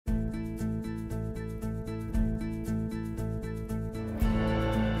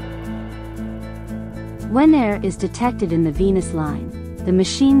When air is detected in the venous line, the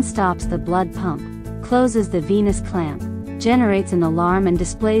machine stops the blood pump, closes the venous clamp, generates an alarm and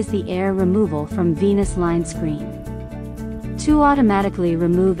displays the air removal from venous line screen. To automatically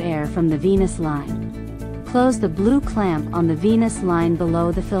remove air from the venous line, close the blue clamp on the venous line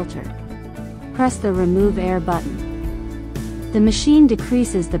below the filter. Press the Remove Air button. The machine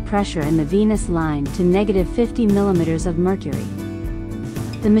decreases the pressure in the venous line to -50 mm of mercury.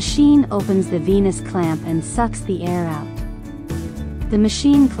 The machine opens the venous clamp and sucks the air out. The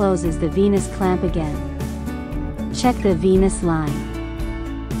machine closes the venous clamp again. Check the venous line.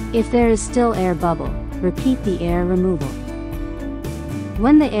 If there is still air bubble, repeat the air removal.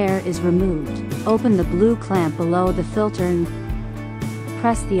 When the air is removed, open the blue clamp below the filter and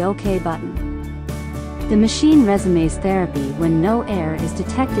press the OK button. The machine resumes therapy when no air is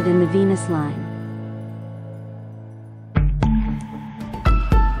detected in the venous line.